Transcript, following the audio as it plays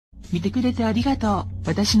見てくれてありがとう。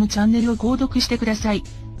私のチャンネルを購読してください。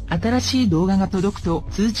新しい動画が届くと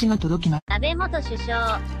通知が届きます。安倍元首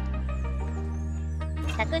相。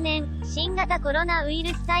昨年、新型コロナウイ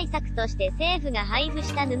ルス対策として政府が配布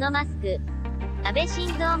した布マスク。安倍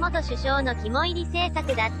晋三元首相の肝入り政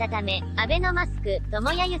策だったため、アベノマスクとも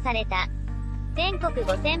揶揄された。全国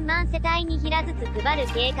5000万世帯に平ずつ配る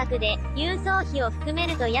計画で、郵送費を含め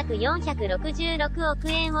ると約466億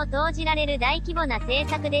円を投じられる大規模な政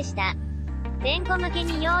策でした。全戸向け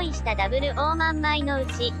に用意したダブルオーマン米のう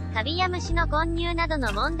ち、カビや虫の混入など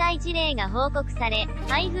の問題事例が報告され、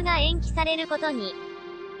配布が延期されることに。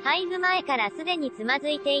配布前からすでにつまず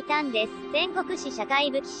いていたんです。全国紙社会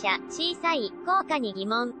部記者、小さい、効果に疑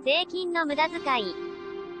問、税金の無駄遣い。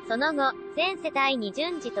その後、全世帯に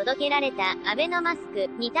順次届けられたアベノマスク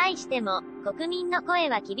に対しても、国民の声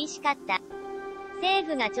は厳しかった。政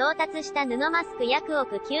府が調達した布マスク約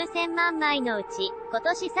億9000万枚のうち、今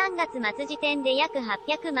年3月末時点で約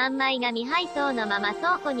800万枚が未配送のまま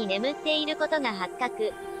倉庫に眠っていることが発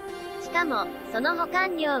覚。しかも、その保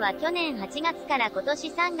管料は去年8月から今年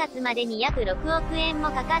3月までに約6億円も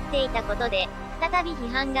かかっていたことで、再び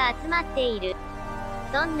批判が集まっている。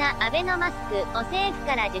そんなアベノマスクを政府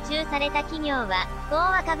から受注された企業は、興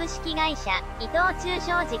和株式会社、伊藤忠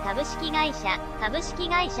商事株式会社、株式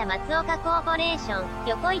会社松岡コーポレーション、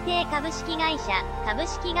横井亭株式会社、株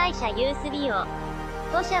式会社ユースビオ。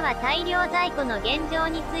5社は大量在庫の現状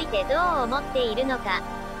についてどう思っているのか。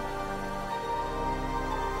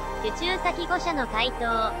受注先5社の回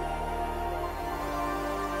答。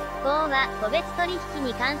興和、個別取引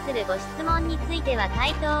に関するご質問については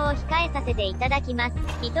回答を控えさせていただきます。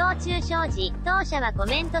伊藤忠商事、当社はコ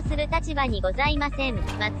メントする立場にございません。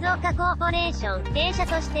松岡コーポレーション、弊社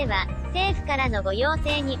としては、政府からのご要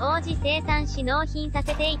請に応じ生産し納品さ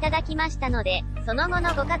せていただきましたので、その後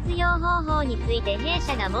のご活用方法について弊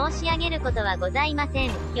社が申し上げることはございませ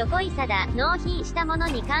ん。横井貞、納品したもの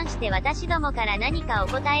に関して私どもから何かお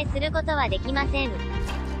答えすることはできません。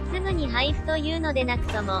すぐに配布というのでなく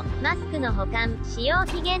とも、マスクの保管、使用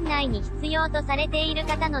期限内に必要とされている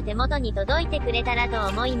方の手元に届いてくれたらと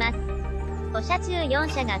思います。5社中4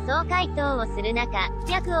社が総回答をする中、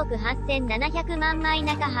約億8700万枚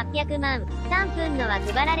中800万、3分のは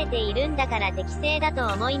配られているんだから適正だ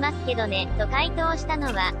と思いますけどね、と回答したの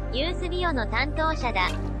は、ユースビオの担当者だ。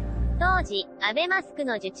当時、アベマスク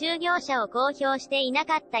の受注業者を公表していな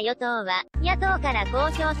かった与党は、野党から公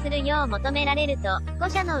表するよう求められると、5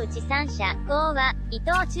社のうち3社、興和、伊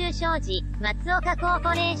藤忠商事、松岡コーポ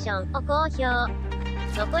レーションを公表。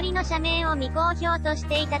残りの社名を未公表とし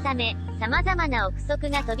ていたため、様々な憶測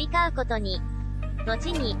が飛び交うことに。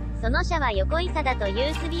後に、その社は横井貞とユ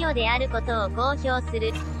ースビオであることを公表す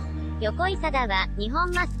る。横井貞は、日本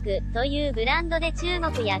マスクというブランドで中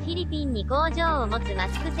国やフィリピンに工場を持つマ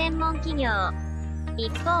スク専門企業。一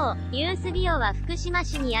方、ユースビオは福島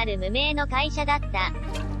市にある無名の会社だった。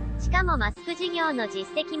しかもマスク事業の実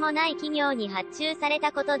績もない企業に発注され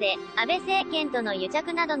たことで、安倍政権との癒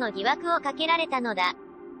着などの疑惑をかけられたのだ。